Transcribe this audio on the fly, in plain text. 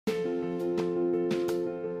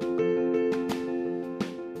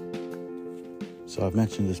So I've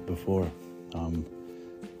mentioned this before.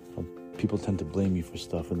 People tend to blame me for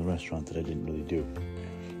stuff in the restaurant that I didn't really do.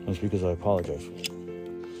 That's because I apologize.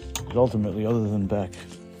 But ultimately, other than Beck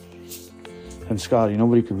and Scotty,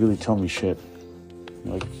 nobody could really tell me shit.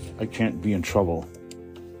 Like, I can't be in trouble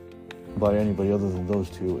by anybody other than those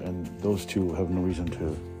two, and those two have no reason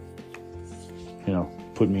to,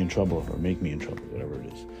 put me in trouble or make me in trouble, whatever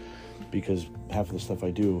it is. Because half of the stuff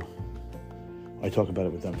I do, I talk about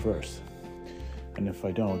it with them first. And if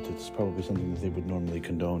I don't, it's probably something that they would normally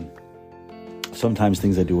condone. Sometimes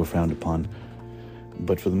things I do are frowned upon,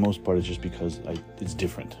 but for the most part, it's just because it's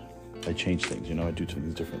different. I change things, I do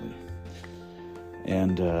things differently.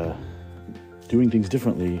 And doing things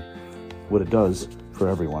differently, what it does for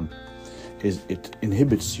everyone is it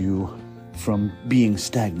inhibits you from being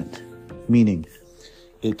stagnant, meaning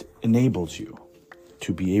it enables you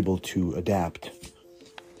to be able to adapt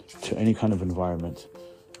to any kind of environment,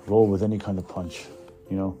 roll with any kind of punch,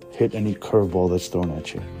 hit any curveball that's thrown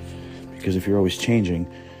at you. Because if you're always changing,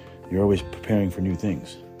 you're always preparing for new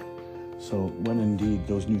things. So when indeed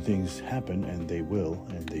those new things happen, and they will,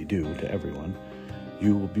 and they do to everyone,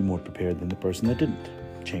 you will be more prepared than the person that didn't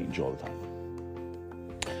change all the time.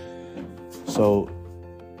 So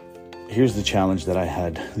here's the challenge that I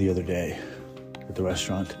had the other day at the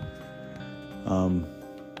restaurant.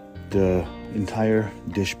 The entire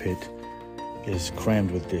dish pit is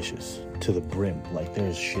crammed with dishes to the brim. Like,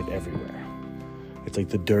 there's shit everywhere. It's like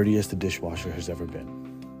the dirtiest the dishwasher has ever been.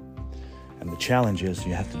 And the challenge is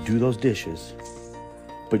you have to do those dishes,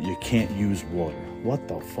 but you can't use water. What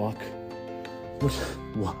the fuck?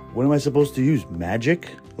 What am I supposed to use? Magic?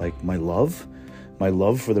 Like my love? My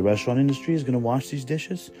love for the restaurant industry is going to wash these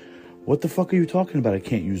dishes? What the fuck are you talking about? I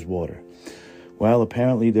can't use water. Well,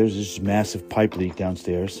 apparently there's this massive pipe leak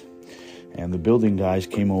downstairs, and the building guys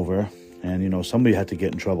came over, and, somebody had to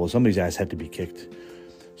get in trouble. Somebody's ass had to be kicked.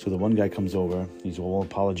 So the one guy comes over, he's all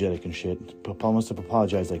apologetic and shit. Must have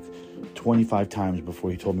apologized like 25 times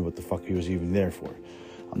before he told me what the fuck he was even there for.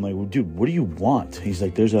 I'm like, well, dude, what do you want? He's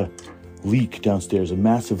like, there's a leak downstairs, a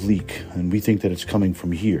massive leak, and we think that it's coming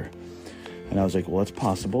from here. And I was like, well, it's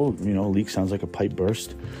possible. A leak sounds like a pipe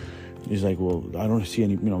burst. He's like, well, I don't see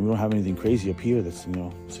any, we don't have anything crazy up here that's,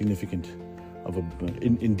 significant of a,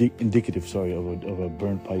 indicative, of a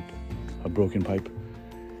burnt pipe, a broken pipe.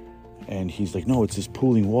 And he's like, no, it's this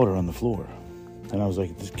pooling water on the floor. And I was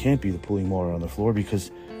like, this can't be the pooling water on the floor,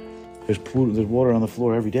 because there's water on the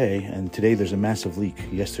floor every day, and today there's a massive leak.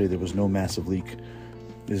 Yesterday there was no massive leak.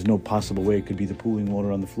 There's no possible way it could be the pooling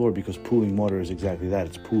water on the floor, because pooling water is exactly that.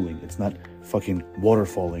 It's pooling. It's not fucking water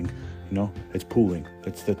falling, It's pooling.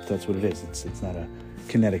 That's what it is. It's not a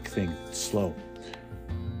kinetic thing. It's slow.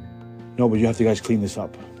 No, but you have to guys clean this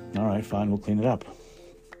up. All right, fine, we'll clean it up.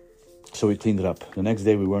 So we cleaned it up. The next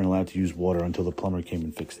day we weren't allowed to use water until the plumber came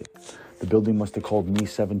and fixed it. The building must have called me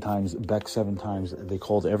 7 times, Beck 7 times. They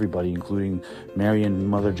called everybody, including Marion,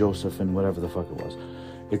 Mother Joseph, and whatever the fuck it was.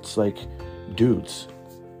 It's like, dudes,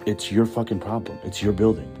 it's your fucking problem. It's your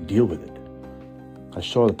building. Deal with it. I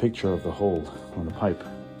saw the picture of the hole on the pipe.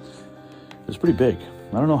 It was pretty big.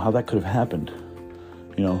 I don't know how that could have happened.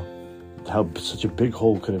 How such a big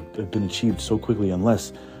hole could have been achieved so quickly,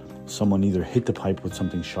 unless someone either hit the pipe with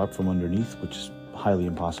something sharp from underneath, which is highly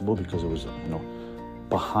impossible because it was,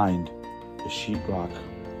 behind the sheetrock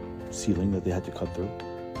ceiling that they had to cut through.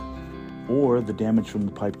 Or the damage from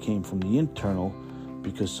the pipe came from the internal,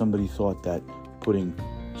 because somebody thought that putting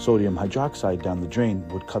sodium hydroxide down the drain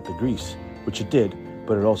would cut the grease, which it did,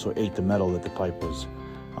 but it also ate the metal that the pipe was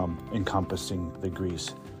encompassing the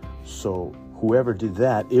grease. So whoever did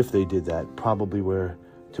that, if they did that, probably were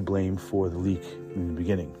to blame for the leak in the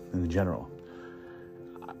beginning, in the general.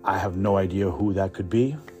 I have no idea who that could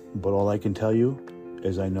be, but all I can tell you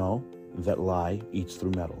is I know that lye eats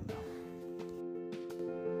through metal now.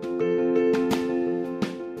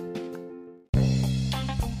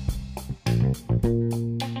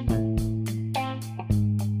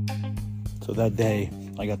 So that day,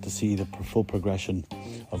 I got to see the full progression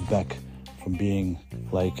of Beck from being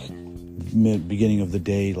like beginning of the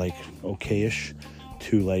day, like okay-ish,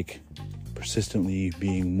 to like persistently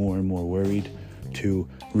being more and more worried, to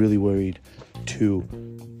really worried, to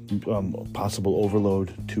possible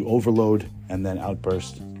overload, to overload, and then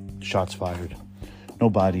outburst, shots fired. No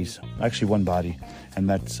bodies, actually one body, and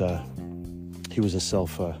that's he was a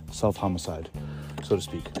self homicide, so to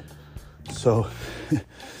speak. So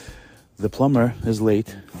the plumber is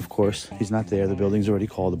late, of course. He's not there. The building's already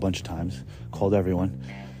called a bunch of times, called everyone.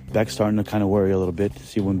 Beck's starting to kind of worry a little bit.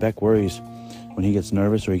 See, when Beck worries, when he gets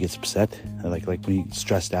nervous or he gets upset, like when he's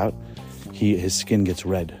stressed out, his skin gets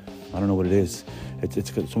red. I don't know what it is.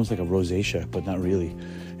 It's almost like a rosacea, but not really.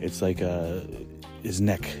 It's like his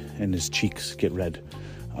neck and his cheeks get red.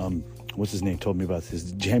 What's his name told me about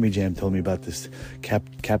this? Jammy Jam told me about this.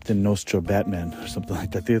 Captain Nostra Batman or something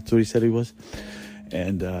like that. I think that's what he said he was.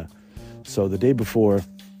 And so the day before,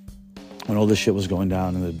 when all this shit was going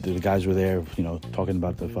down and the guys were there, talking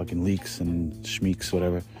about the fucking leaks and schmeeks,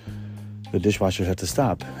 whatever, the dishwasher had to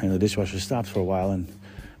stop. And the dishwasher stopped for a while, and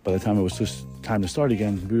by the time it was just time to start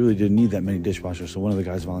again, we really didn't need that many dishwashers, so one of the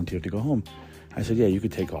guys volunteered to go home. I said, yeah, you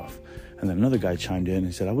could take off. And then another guy chimed in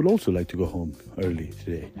and said, I would also like to go home early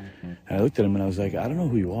today. And I looked at him and I was like, I don't know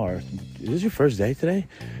who you are. Is this your first day today?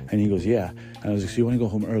 And he goes, yeah. And I was like, so you want to go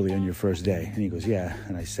home early on your first day? And he goes, yeah.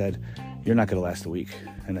 And I said, you're not going to last a week.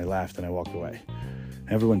 And I laughed and I walked away.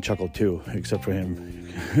 Everyone chuckled too, except for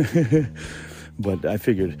him. But I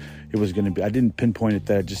figured it was going to be, I didn't pinpoint it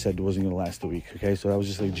that I just said it wasn't going to last a week, okay? So that was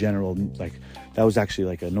just like general, like, that was actually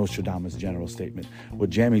like a Nostradamus general statement. What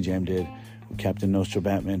Jammy Jam did, what Captain Nostra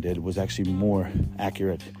Batman did, was actually more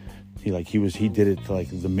accurate. He did it to like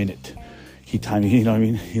the minute. He timed, you know what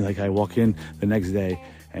I mean? I walk in the next day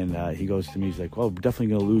and he goes to me, he's like, well, we're definitely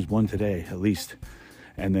going to lose one today, at least.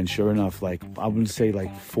 And then sure enough, I would say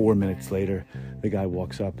 4 minutes later, the guy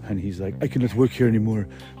walks up and he's like, I cannot work here anymore.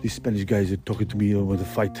 These Spanish guys are talking to me over the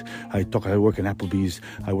fight. I work in Applebee's.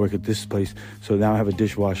 I work at this place. So now I have a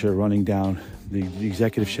dishwasher running down the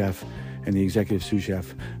executive chef and the executive sous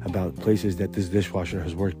chef about places that this dishwasher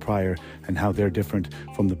has worked prior and how they're different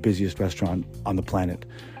from the busiest restaurant on the planet.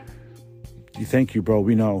 Thank you, bro.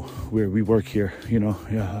 We know we work here,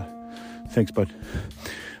 Yeah. Thanks, bud.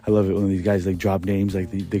 I love it when these guys drop names. Like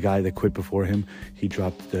the guy that quit before him, he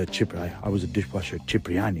dropped I was a dishwasher at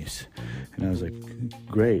Cipriani's. And I was like,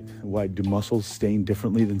 great. Why, do mussels stain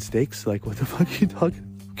differently than steaks? Like, what the fuck are you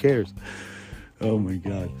talking? Who cares? Oh my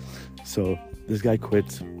God. So this guy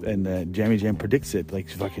quits and Jammy Jam predicts it.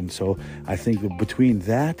 So I think that between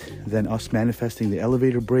that, then us manifesting the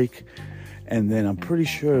elevator break, and then I'm pretty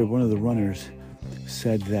sure one of the runners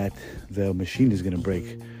said that the machine is going to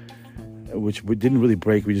break, which didn't really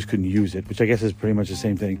break, we just couldn't use it, which I guess is pretty much the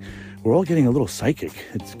same thing. We're all getting a little psychic.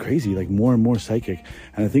 It's crazy, more and more psychic.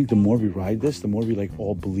 And I think the more we ride this, the more we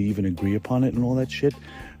all believe and agree upon it and all that shit,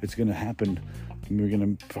 it's gonna happen. We're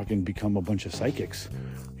gonna fucking become a bunch of psychics.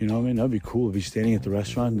 You know what I mean? That'd be cool. If you're standing at the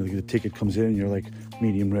restaurant and the ticket comes in and you're like,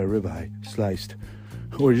 medium rare ribeye, sliced.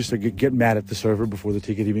 Or just get mad at the server before the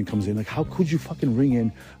ticket even comes in. How could you fucking ring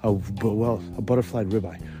in a butterflied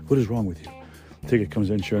ribeye? What is wrong with you? Ticket comes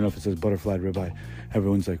in, sure enough, it says butterflied ribeye.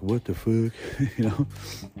 Everyone's like, what the fuck?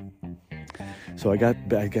 So I got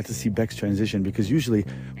to see Beck's transition, because usually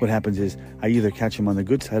what happens is I either catch him on the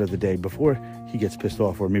good side of the day before he gets pissed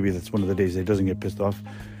off, or maybe that's one of the days that he doesn't get pissed off,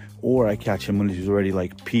 or I catch him when he's already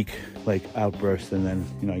peak outburst, and then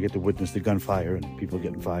I get to witness the gunfire and people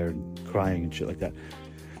getting fired and crying and shit like that.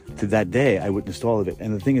 To that day, I witnessed all of it.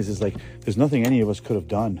 And the thing is there's nothing any of us could have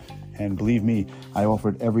done. And believe me, I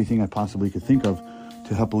offered everything I possibly could think of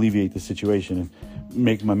to help alleviate the situation and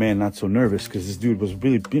make my man not so nervous, because this dude was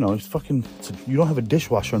really, it's fucking, you don't have a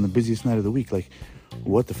dishwasher on the busiest night of the week.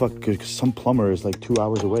 What the fuck? Because some plumber is 2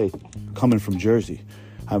 hours away coming from Jersey.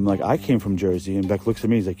 I'm like, I came from Jersey, and Beck looks at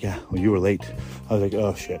me, he's like, yeah, well, you were late. I was like,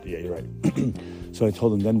 oh shit, yeah, you're right. So I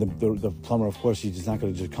told him then the plumber, of course, he's not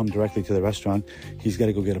going to just come directly to the restaurant. He's got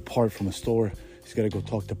to go get a part from a store. He's got to go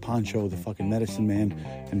talk to Pancho, the fucking medicine man,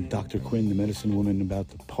 and Dr. Quinn, the medicine woman, about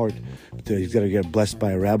the part. He's got to get blessed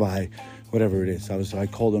by a rabbi, whatever it is. So I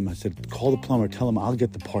called him. I said, call the plumber. Tell him I'll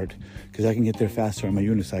get the part, because I can get there faster on my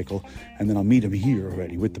unicycle, and then I'll meet him here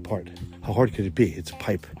already with the part. How hard could it be? It's a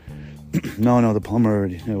pipe. No, the plumber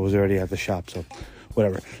was already at the shop, so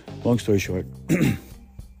whatever. Long story short,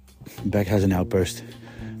 Beck has an outburst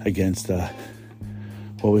against,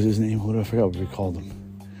 what was his name? I forgot what we called him.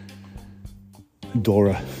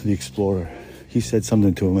 Dora, the Explorer. He said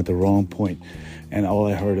something to him at the wrong point, and all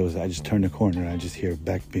I heard was, I just turned the corner and I just hear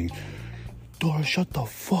Beck being, Dora, shut the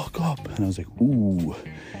fuck up. And I was like, ooh,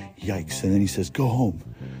 yikes. And then he says, go home.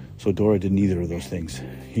 So Dora did neither of those things.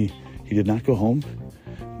 He did not go home,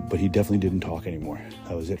 but he definitely didn't talk anymore.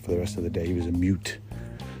 That was it for the rest of the day. He was a mute.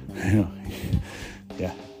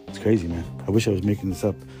 Yeah, it's crazy, man. I wish I was making this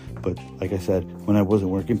up. But like I said, when I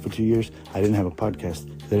wasn't working for 2 years, I didn't have a podcast.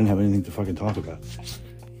 I didn't have anything to fucking talk about.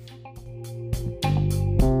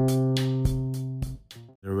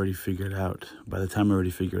 By the time I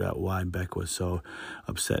already figured out why Beck was so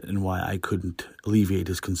upset and why I couldn't alleviate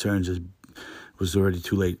his concerns, it was already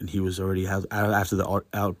too late, and he was already out after the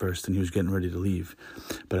outburst, and he was getting ready to leave.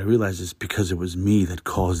 But I realized it's because it was me that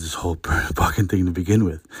caused this whole fucking thing to begin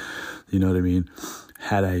with. You know what I mean?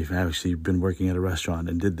 Had I actually been working at a restaurant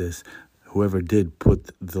and did this, whoever did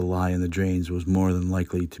put the lye in the drains was more than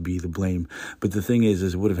likely to be the blame. But the thing is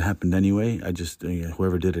it would have happened anyway. I just,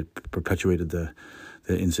 whoever did it perpetuated the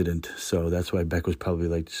incident. So that's why Beck was probably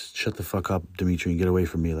like, shut the fuck up, Dimitri, and get away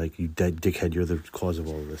from me. Like, you dead dickhead, you're the cause of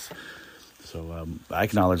all of this. So I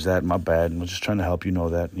acknowledge that, my bad. I'm just trying to help you know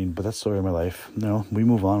that. But that's the story of my life. We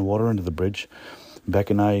move on, water under the bridge. Beck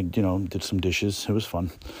and I, did some dishes. It was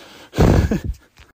fun.